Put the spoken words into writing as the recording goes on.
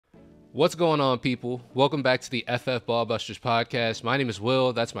What's going on, people? Welcome back to the FF Ballbusters podcast. My name is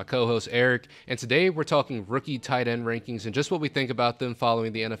Will. That's my co-host, Eric. And today we're talking rookie tight end rankings and just what we think about them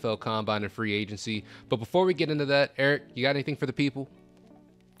following the NFL Combine and free agency. But before we get into that, Eric, you got anything for the people?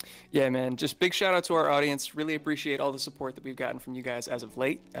 Yeah, man, just big shout out to our audience. Really appreciate all the support that we've gotten from you guys as of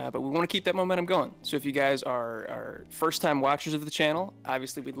late, but we want to keep that momentum going. So if you guys are first-time watchers of the channel,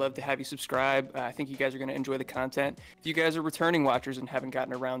 obviously we'd love to have you subscribe. I think you guys are going to enjoy the content. If you guys are returning watchers and haven't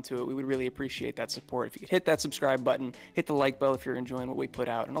gotten around to it, we would really appreciate that support. If you could hit that subscribe button, hit the like bell if you're enjoying what we put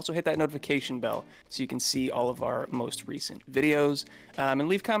out, and also hit that notification bell so you can see all of our most recent videos. And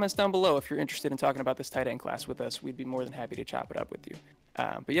leave comments down below if you're interested in talking about this tight end class with us. We'd be more than happy to chop it up with you.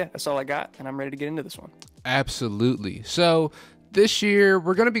 But yeah, that's all I got, and I'm ready to get into this one. Absolutely. So this year,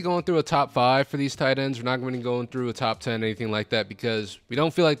 we're going to be going through a top 5 for these tight ends. We're not going to be going through a top 10, anything like that, because we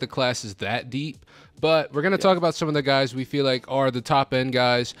don't feel like the class is that deep. But we're going to talk about some of the guys we feel like are the top end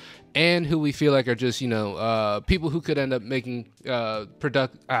guys and who we feel like are just, people who could end up making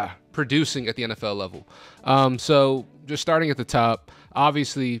producing at the NFL level. So just starting at the top,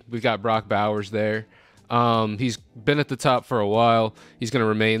 obviously we've got Brock Bowers there. He's been at the top for a while. He's going to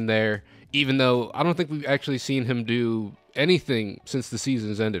remain there, even though I don't think we've actually seen him do anything since the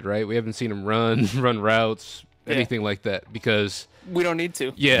season's ended, right? We haven't seen him run routes, anything like that, because we don't need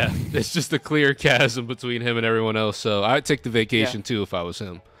to. Yeah, it's just a clear chasm between him and everyone else. So I'd take the vacation too if I was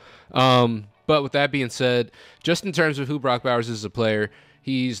him. But with that being said, just in terms of who Brock Bowers is as a player,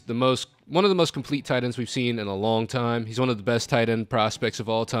 he's one of the most complete tight ends we've seen in a long time. He's one of the best tight end prospects of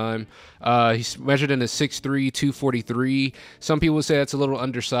all time. He's measured in a 6'3", 243. Some people would say that's a little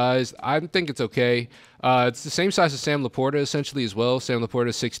undersized. I think it's okay. It's the same size as Sam Laporta essentially as well. Sam Laporta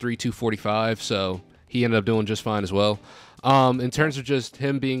is 6'3", 245, so he ended up doing just fine as well. In terms of just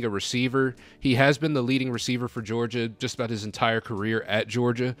him being a receiver, he has been the leading receiver for Georgia just about his entire career at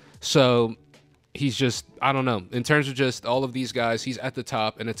Georgia. So he's just, I don't know. In terms of just all of these guys, he's at the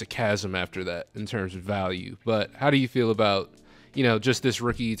top, and it's a chasm after that in terms of value. But how do you feel about, just this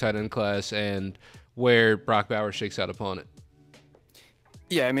rookie tight end class and where Brock Bowers shakes out upon it?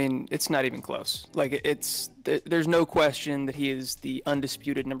 Yeah, I mean, it's not even close. Like, there's no question that he is the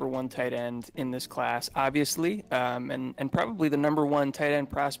undisputed number one tight end in this class, obviously, and probably the number one tight end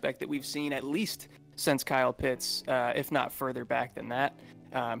prospect that we've seen at least since Kyle Pitts, if not further back than that.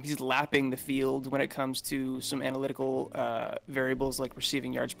 He's lapping the field when it comes to some analytical variables like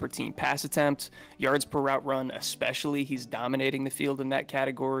receiving yards per team pass attempt, yards per route run especially. He's dominating the field in that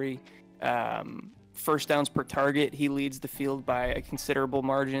category. First downs per target, he leads the field by a considerable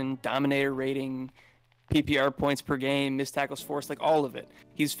margin. Dominator rating, PPR points per game, missed tackles forced, like all of it.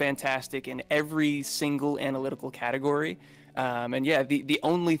 He's fantastic in every single analytical category. And yeah, the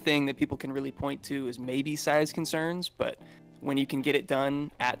only thing that people can really point to is maybe size concerns, but when you can get it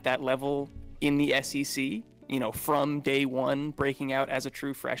done at that level in the SEC, from day one, breaking out as a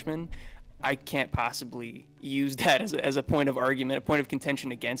true freshman, I can't possibly use that as a point of argument, a point of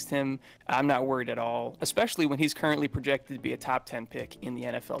contention against him. I'm not worried at all, especially when he's currently projected to be a top 10 pick in the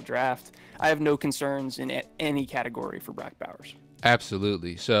NFL draft. I have no concerns in any category for Brock Bowers.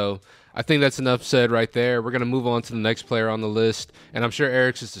 Absolutely. So I think that's enough said right there. We're going to move on to the next player on the list, and I'm sure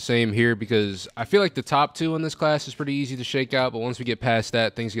Eric's is the same here because I feel like the top 2 in this class is pretty easy to shake out, but once we get past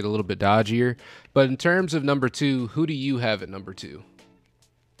that, things get a little bit dodgier. But in terms of number 2, who do you have at number 2?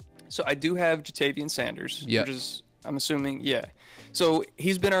 So I do have Ja'Tavion Sanders, yep. Which is, I'm assuming, yeah. So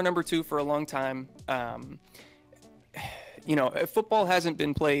he's been our number 2 for a long time. Football hasn't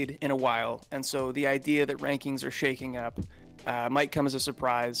been played in a while, and so the idea that rankings are shaking up might come as a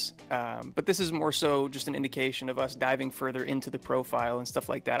surprise. But this is more so just an indication of us diving further into the profile and stuff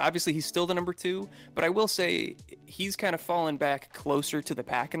like that. Obviously, he's still the number 2, but I will say he's kind of fallen back closer to the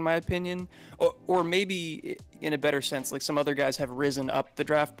pack, in my opinion. Or maybe in a better sense, like some other guys have risen up the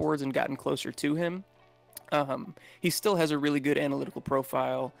draft boards and gotten closer to him. He still has a really good analytical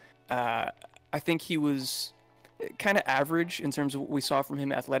profile. I think he was kind of average in terms of what we saw from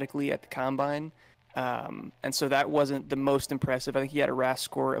him athletically at the Combine. And so that wasn't the most impressive. I think he had a RAS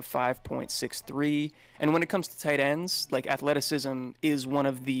score of 5.63. And when it comes to tight ends, like athleticism is one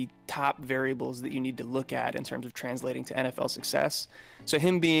of the top variables that you need to look at in terms of translating to NFL success. So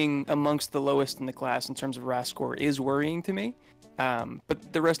him being amongst the lowest in the class in terms of RAS score is worrying to me.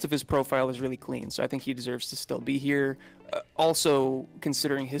 But the rest of his profile is really clean. So I think he deserves to still be here. Also,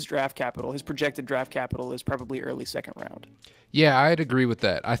 considering his draft capital, his projected draft capital is probably early second round. Yeah, I'd agree with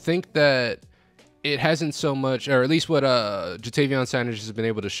that. I think that it hasn't so much, or at least what Jatavion Sanders has been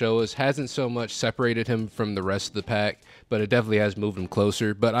able to show us, hasn't so much separated him from the rest of the pack, but it definitely has moved him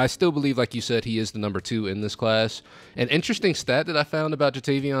closer. But I still believe, like you said, he is the number 2 in this class. An interesting stat that I found about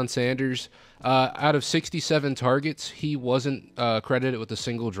Jatavion Sanders, out of 67 targets, he wasn't credited with a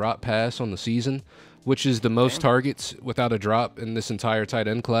single drop pass on the season, which is the most targets without a drop in this entire tight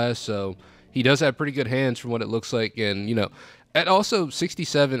end class. So he does have pretty good hands from what it looks like. And, you know, at also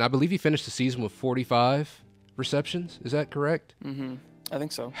 67, I believe he finished the season with 45 receptions. Is that correct? Mm-hmm. I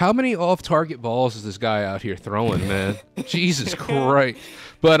think so. How many off-target balls is this guy out here throwing, man? Jesus Christ.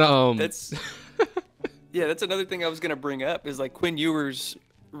 But that's another thing I was going to bring up is like Quinn Ewers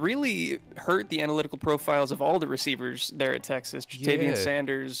really hurt the analytical profiles of all the receivers there at Texas. Jatavion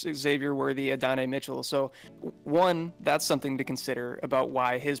Sanders, Xavier Worthy, Adonai Mitchell. So one, that's something to consider about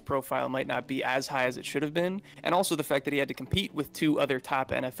why his profile might not be as high as it should have been. And also the fact that he had to compete with 2 other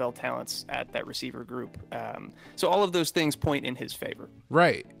top NFL talents at that receiver group. So all of those things point in his favor.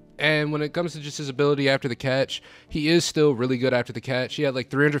 Right. And when it comes to just his ability after the catch, he is still really good after the catch. He had like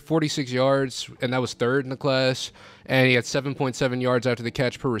 346 yards, and that was 3rd in the class. And he had 7.7 yards after the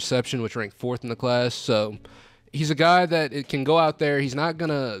catch per reception, which ranked 4th in the class. So he's a guy that it can go out there. He's not going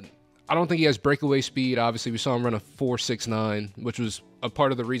to – I don't think he has breakaway speed. Obviously, we saw him run a 4.69, which was a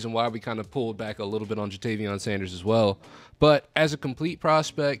part of the reason why we kind of pulled back a little bit on Jatavion Sanders as well. But as a complete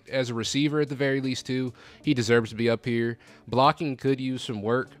prospect, as a receiver at the very least too, he deserves to be up here. Blocking could use some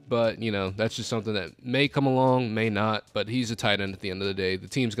work, but, you know, that's just something that may come along, may not. But he's a tight end at the end of the day. The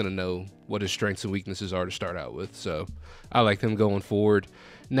team's going to know what his strengths and weaknesses are to start out with. So I like him going forward.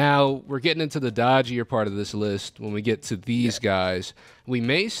 Now, we're getting into the dodgier part of this list when we get to these guys. We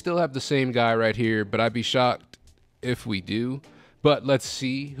may still have the same guy right here, but I'd be shocked if we do. But let's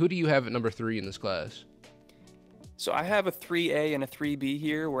see. Who do you have at number 3 in this class? So I have a 3A and a 3B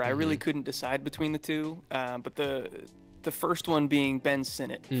here where I really couldn't decide between the two. But the first one being Ben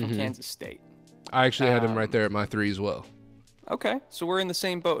Sinnott from Kansas State. I actually had him right there at my 3 as well. Okay. So we're in the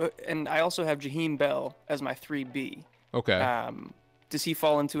same boat. And I also have Jaheim Bell as my 3B. Okay. Does he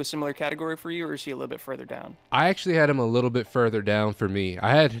fall into a similar category for you, or is he a little bit further down? I actually had him a little bit further down for me.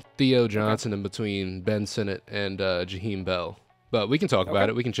 I had Theo Johnson in between Ben Sinnott and Jaheim Bell. But we can talk about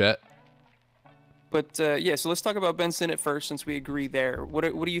it. We can chat. But, so let's talk about Ben Sinnott first, since we agree there. What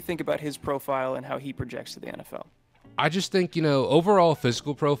do you think about his profile and how he projects to the NFL? I just think, overall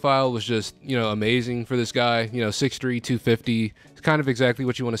physical profile was just, amazing for this guy. 6'3", 250. It's kind of exactly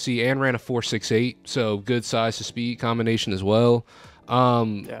what you want to see. And ran a 4.68, so good size to speed combination as well.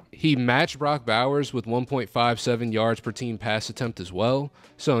 He matched Brock Bowers with 1.57 yards per team pass attempt as well.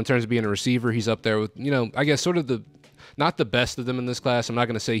 So in terms of being a receiver, he's up there with, I guess sort of not the best of them in this class. I'm not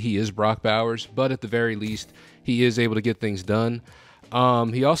going to say he is Brock Bowers, but at the very least, he is able to get things done.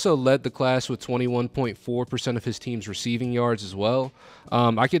 He also led the class with 21.4% of his team's receiving yards as well.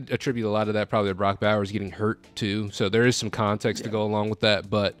 I could attribute a lot of that probably to Brock Bowers getting hurt too. So there is some context to go along with that,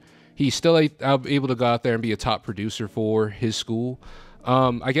 but he's still able to go out there and be a top producer for his school.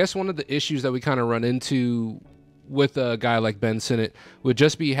 I guess one of the issues that we kind of run into with a guy like Ben Sinnott would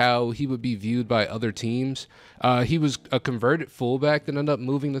just be how he would be viewed by other teams. He was a converted fullback that ended up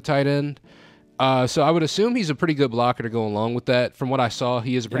moving to tight end. So I would assume he's a pretty good blocker to go along with that. From what I saw,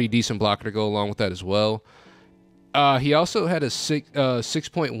 he is a pretty decent blocker to go along with that as well. He also had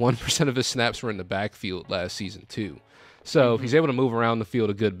 6.1% of his snaps were in the backfield last season too. So he's able to move around the field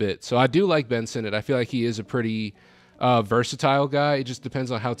a good bit. So I do like Ben Sinnott. I feel like he is a pretty versatile guy. It just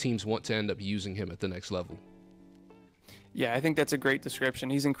depends on how teams want to end up using him at the next level. Yeah, I think that's a great description.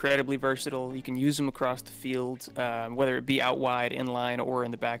 He's incredibly versatile. You can use him across the field, whether it be out wide, in line, or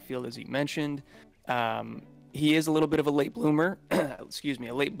in the backfield, as you mentioned. He is a little bit of a late bloomer,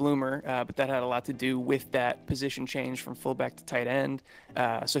 but that had a lot to do with that position change from fullback to tight end.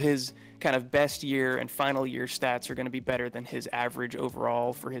 So his kind of best year and final year stats are going to be better than his average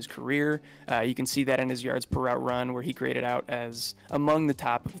overall for his career. You can see that in his yards per route run, where he graded out as among the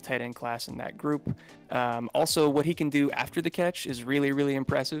top of the tight end class in that group. Also, what he can do after the catch is really, really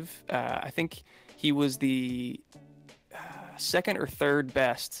impressive. I think he was the second or third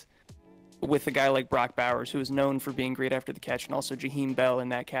best with a guy like Brock Bowers, who is known for being great after the catch, and also Jaheim Bell in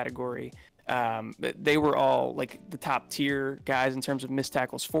that category. They were all like the top tier guys in terms of missed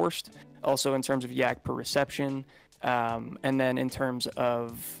tackles forced, also in terms of yak per reception, and then in terms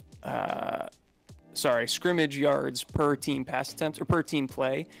of scrimmage yards per team pass attempts or per team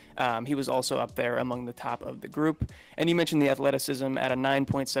play. He was also up there among the top of the group. And you mentioned the athleticism at a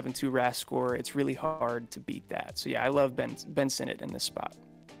 9.72 RAS score. It's really hard to beat that. So yeah, I love Ben Sinnott in this spot.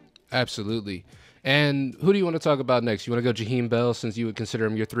 Absolutely. And who do you want to talk about next? You want to go Jaheim Bell, since you would consider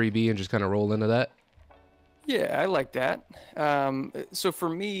him your 3B, and just kind of roll into that? Yeah, I like that. So for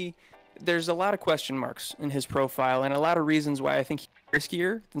me, there's a lot of question marks in his profile and a lot of reasons why I think he's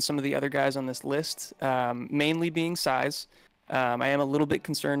riskier than some of the other guys on this list, mainly being size. I am a little bit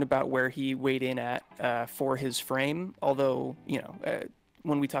concerned about where he weighed in at for his frame, although,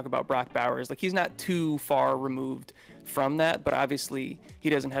 when we talk about Brock Bowers, like he's not too far removed from that, but obviously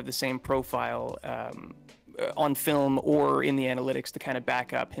he doesn't have the same profile on film or in the analytics to kind of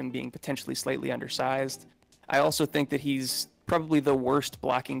back up him being potentially slightly undersized. I also think that he's probably the worst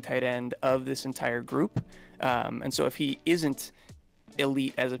blocking tight end of this entire group. And so if he isn't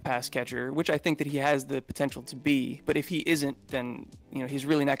elite as a pass catcher, which I think that he has the potential to be, but if he isn't, then he's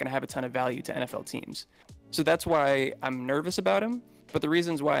really not going to have a ton of value to NFL teams. So that's why I'm nervous about him. But the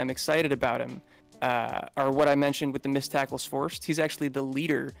reasons why I'm excited about him are what I mentioned with the missed tackles forced. He's actually the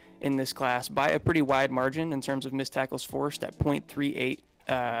leader in this class by a pretty wide margin in terms of missed tackles forced at 0.38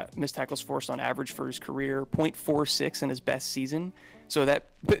 missed tackles forced on average for his career, 0.46 in his best season. So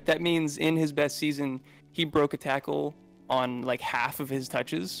that means in his best season, he broke a tackle on like half of his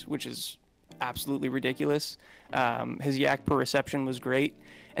touches, which is absolutely ridiculous. His yak per reception was great.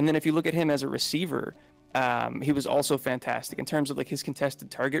 And then if you look at him as a receiver, he was also fantastic in terms of like his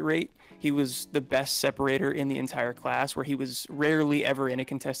contested target rate. He was the best separator in the entire class, where he was rarely ever in a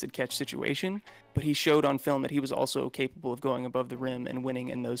contested catch situation, but he showed on film that he was also capable of going above the rim and winning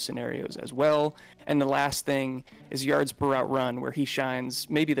in those scenarios as well. And the last thing is yards per route run, where he shines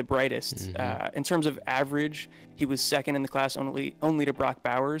maybe the brightest. In terms of average, he was second in the class only to Brock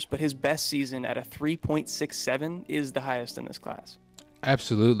Bowers, but his best season at a 3.67 is the highest in this class.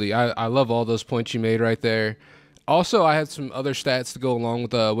 Absolutely. I love all those points you made right there. Also, I had some other stats to go along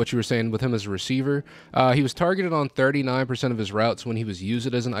with what you were saying with him as a receiver. He was targeted on 39% of his routes when he was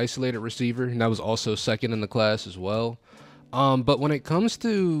used as an isolated receiver, and that was also second in the class as well. But when it comes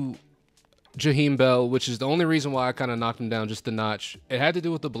to Jaheim Bell, which is the only reason why I kind of knocked him down just a notch, it had to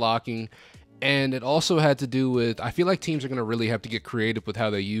do with the blocking, and it also had to do with, I feel like teams are going to really have to get creative with how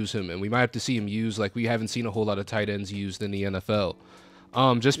they use him, and we might have to see him used like we haven't seen a whole lot of tight ends used in the NFL.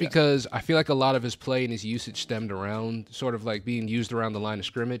 Because I feel like a lot of his play and his usage stemmed around sort of like being used around the line of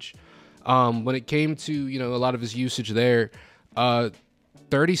scrimmage. When it came to, a lot of his usage there,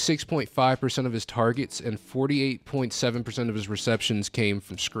 36.5% of his targets and 48.7% of his receptions came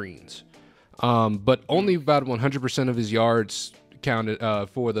from screens. But only about 100% of his yards counted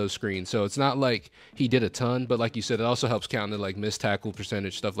for those screens. So it's not like he did a ton, but like you said, it also helps count the like missed tackle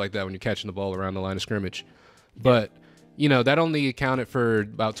percentage, stuff like that when you're catching the ball around the line of scrimmage. But that only accounted for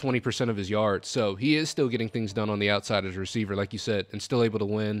about 20% of his yards. So he is still getting things done on the outside as a receiver, like you said, and still able to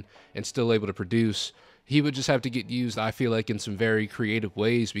win and still able to produce. He would just have to get used, I feel like, in some very creative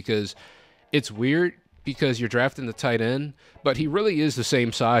ways, because it's weird because you're drafting the tight end, but he really is the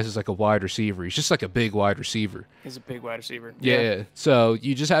same size as like a wide receiver. He's just like a big wide receiver. He's a big wide receiver. Yeah. So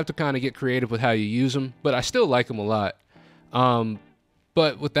you just have to kind of get creative with how you use him, but I still like him a lot.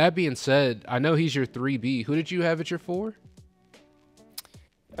 But with that being said, I know he's your 3B. Who did you have at your 4?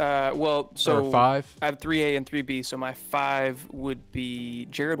 Or 5? I have 3A and 3B, so my 5 would be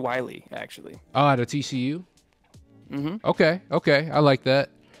Jared Wiley, actually. Oh, out of TCU? Mm-hmm. Okay. I like that.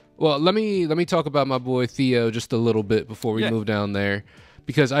 Well, let me talk about my boy Theo just a little bit before we move down there,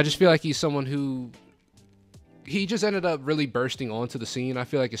 because I just feel like he's someone who he just ended up really bursting onto the scene. I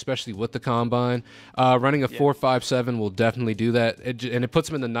feel like, especially with the combine, running a 4.57 will definitely do that, and it puts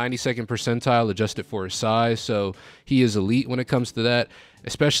him in the 92nd percentile adjusted for his size. So he is elite when it comes to that,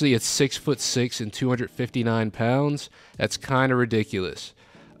 especially at 6'6" and 259 pounds. That's kind of ridiculous.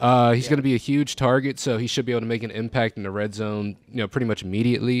 He's going to be a huge target, so he should be able to make an impact in the red zone, pretty much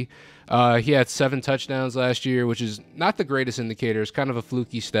immediately. He had 7 touchdowns last year, which is not the greatest indicator. It's kind of a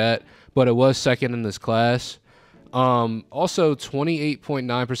fluky stat, but it was second in this class. Also,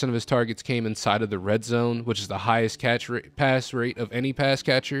 28.9% of his targets came inside of the red zone, which is the highest pass rate of any pass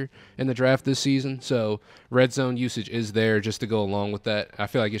catcher in the draft this season. So red zone usage is there just to go along with that. I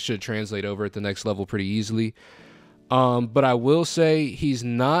feel like it should translate over at the next level pretty easily. But I will say he's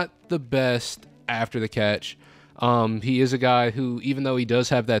not the best after the catch. He is a guy who, even though he does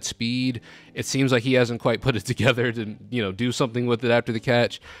have that speed, it seems like he hasn't quite put it together to, do something with it after the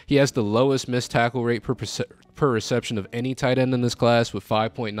catch. He has the lowest missed tackle rate per reception of any tight end in this class with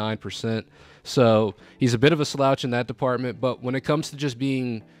 5.9%. So he's a bit of a slouch in that department. But when it comes to just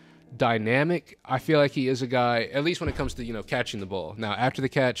being dynamic, I feel like he is a guy, at least when it comes to, catching the ball. Now, after the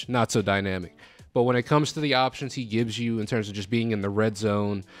catch, not so dynamic. But when it comes to the options he gives you in terms of just being in the red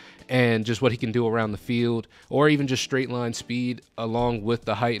zone and just what he can do around the field, or even just straight line speed along with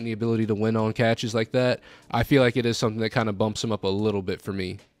the height and the ability to win on catches like that, I feel like it is something that kind of bumps him up a little bit for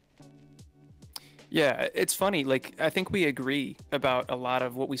me. Yeah, it's funny. Like, I think we agree about a lot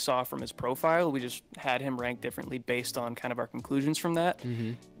of what we saw from his profile. We just had him ranked differently based on kind of our conclusions from that.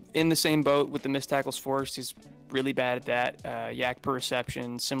 Mm-hmm. In the same boat with the missed tackles forced, he's really bad at that. Yak per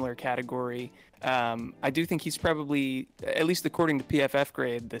reception, similar category. I do think he's probably, at least according to PFF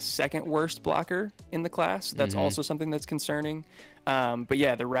grade, the second worst blocker in the class. That's also something that's concerning. But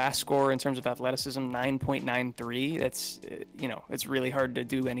yeah, the RAS score in terms of athleticism, 9.93. That's, it's really hard to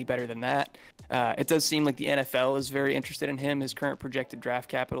do any better than that. It does seem like the NFL is very interested in him. His current projected draft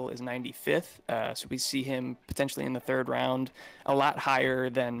capital is 95th. So we see him potentially in the third round, a lot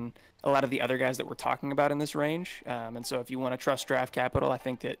higher than a lot of the other guys that we're talking about in this range. And so if you want to trust draft capital, I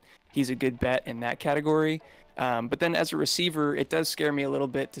think that he's a good bet in that category. But then as a receiver, it does scare me a little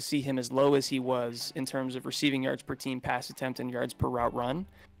bit to see him as low as he was in terms of receiving yards per team pass attempt and yards per route run.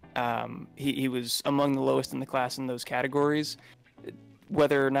 He was among the lowest in the class in those categories.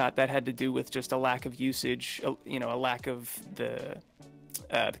 Whether or not that had to do with just a lack of usage, a lack of the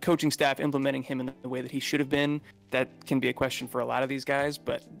coaching staff implementing him in the way that he should have been, that can be a question for a lot of these guys.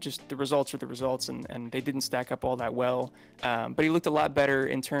 But just the results are the results, and they didn't stack up all that well. But he looked a lot better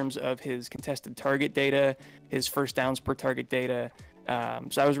in terms of his contested target data, his first downs per target data.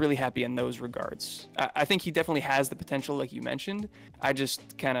 So I was really happy in those regards. I think he definitely has the potential, like you mentioned. I just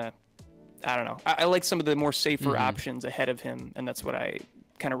I don't know. I like some of the more safer options ahead of him, and that's what I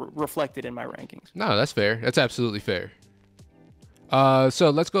kind of reflected in my rankings. No, that's fair. That's absolutely fair. So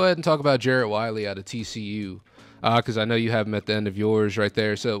let's go ahead and talk about Jarrett Wiley out of TCU, because I know you have him at the end of yours right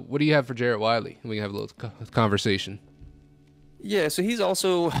there. So what do you have for Jarrett Wiley? We can have a little conversation. Yeah, so he's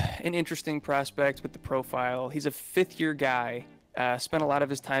also an interesting prospect with the profile. He's a fifth-year guy, spent a lot of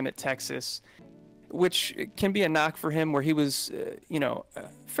his time at Texas, which can be a knock for him, where he was, a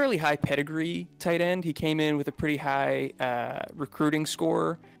fairly high pedigree tight end. He came in with a pretty high recruiting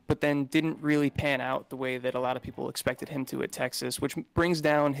score, but then didn't really pan out the way that a lot of people expected him to at Texas, which brings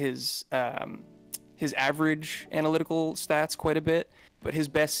down his average analytical stats quite a bit. But his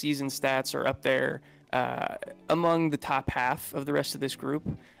best season stats are up there among the top half of the rest of this group.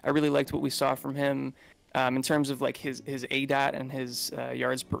 I really liked what we saw from him in terms of like his ADOT and his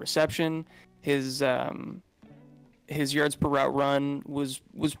yards per reception. His yards per route run was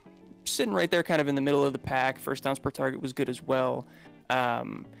sitting right there, kind of in the middle of the pack. First downs per target was good as well.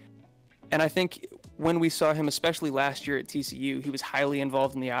 And I think when we saw him, especially last year at TCU, he was highly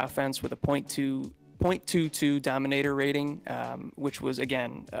involved in the offense with a .22 dominator rating, which was,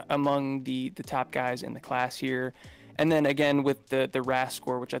 again, among the top guys in the class here. And then, again, with the RAS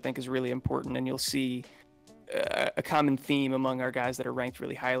score, which I think is really important, and you'll see a common theme among our guys that are ranked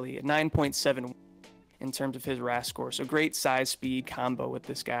really highly, at 9.7 in terms of his RAS score. So great size-speed combo with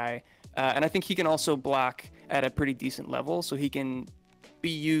this guy. And I think he can also block at a pretty decent level, so he can be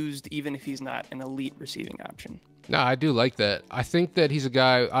used even if he's not an elite receiving option. No, I do like that. I think that he's a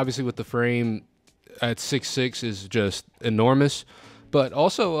guy, obviously, with the frame at 6'6" is just enormous. But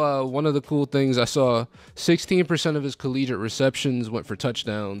also, one of the cool things I saw, 16% of his collegiate receptions went for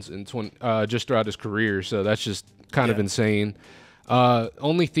touchdowns in just throughout his career. So that's just kind of insane.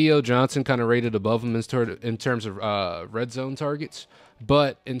 Only Theo Johnson kind of rated above him in terms of red zone targets.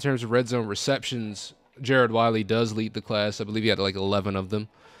 But in terms of red zone receptions, Jarrett Wiley does lead the class. I believe he had like 11 of them.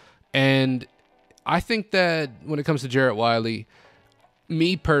 And I think that when it comes to Jarrett Wiley,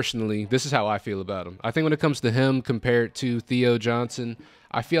 me personally, this is how I feel about him. I think when it comes to him compared to Theo Johnson,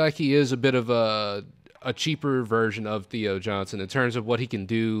 I feel like he is a bit of a cheaper version of Theo Johnson in terms of what he can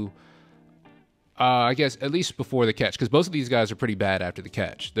do, I guess, at least before the catch, because both of these guys are pretty bad after the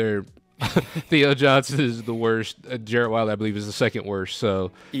catch. Theo Johnson is the worst. Jarrett Wiley, I believe, is the second worst.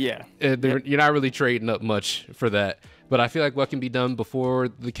 So yeah, you're not really trading up much for that. But I feel like what can be done before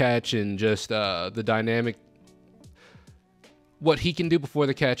the catch and just the dynamic, what he can do before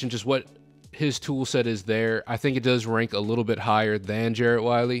the catch and just what his tool set is there, I think it does rank a little bit higher than Jarrett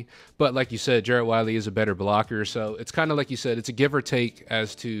Wiley. But like you said, Jarrett Wiley is a better blocker. So it's kind of like you said, it's a give or take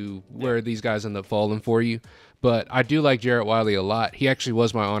as to where these guys end up falling for you. But I do like Jarrett Wiley a lot. He actually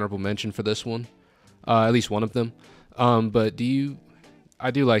was my honorable mention for this one, at least one of them. But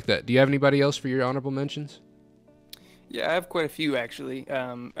I do like that. Do you have anybody else for your honorable mentions? Yeah, I have quite a few, actually.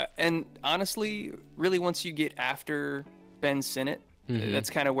 And honestly, really once you get after Ben Sinnott, that's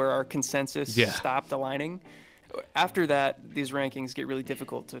kind of where our consensus stopped aligning. after that, these rankings get really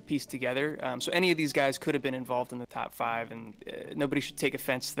difficult to piece together. So any of these guys could have been involved in the top 5, and nobody should take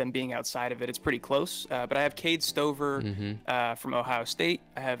offense to them being outside of it. It's pretty close. But I have Cade Stover from Ohio State.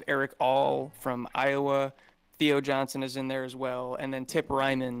 I have Eric All from Iowa. Theo Johnson is in there as well. And then Tip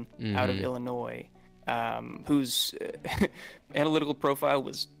Ryman out of Illinois, whose analytical profile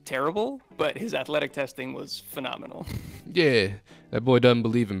was terrible, but his athletic testing was phenomenal. Yeah, that boy doesn't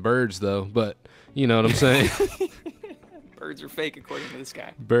believe in birds, though, but you know what I'm saying? Birds are fake, according to this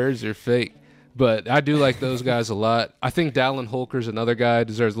guy. Birds are fake. But I do like those guys a lot. I think Dallin Holker's another guy,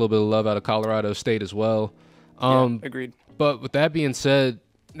 deserves a little bit of love out of Colorado State as well. Agreed. But with that being said,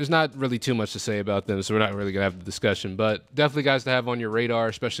 there's not really too much to say about them, so we're not really going to have the discussion. But definitely guys to have on your radar,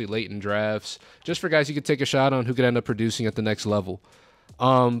 especially late in drafts, just for guys you could take a shot on who could end up producing at the next level.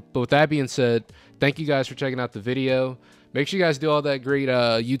 But with that being said, thank you guys for checking out the video. Make sure you guys do all that great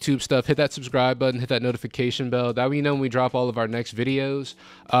YouTube stuff. Hit that subscribe button. Hit that notification bell. That way you know when we drop all of our next videos.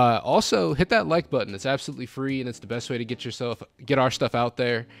 Also, hit that like button. It's absolutely free, and it's the best way to get our stuff out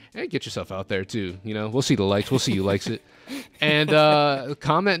there. And get yourself out there, too. You know, we'll see the likes. We'll see who likes it. And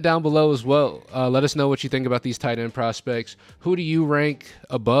comment down below as well. Let us know what you think about these tight end prospects. Who do you rank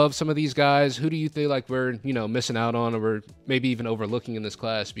above some of these guys? Who do you think like we're missing out on, or we're maybe even overlooking in this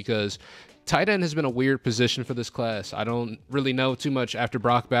class? Because tight end has been a weird position for this class. I don't really know too much after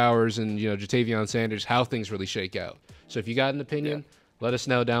Brock Bowers and Jatavion Sanders how things really shake out. So if you got an opinion, let us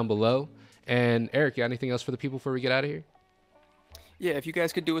know down below. And Eric, you got anything else for the people before we get out of here? Yeah, if you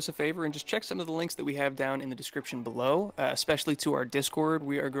guys could do us a favor and just check some of the links that we have down in the description below, especially to our Discord.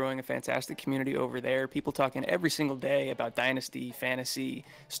 We are growing a fantastic community over there. People talking every single day about dynasty, fantasy,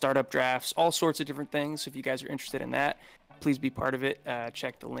 startup drafts, all sorts of different things. So if you guys are interested in that, please be part of it.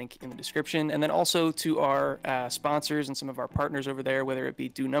 Check the link in the description. And then also to our sponsors and some of our partners over there, whether it be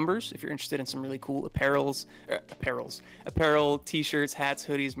Do Numbers, if you're interested in some really cool apparel, t-shirts, hats,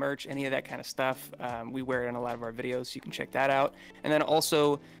 hoodies, merch, any of that kind of stuff. We wear it in a lot of our videos, so you can check that out. And then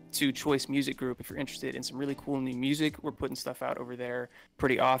also to Choice Music Group, if you're interested in some really cool new music. We're putting stuff out over there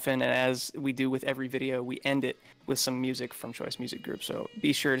pretty often, and as we do with every video, we end it with some music from Choice Music Group, so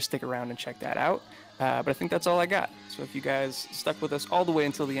be sure to stick around and check that out. But I think that's all I got. So if you guys stuck with us all the way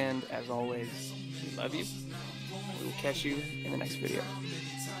until the end, as always, we love you. We will catch you in the next video.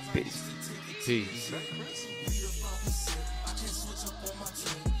 Peace. Peace.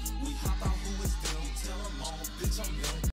 We hop out who is them, tell them all, bitch, I'm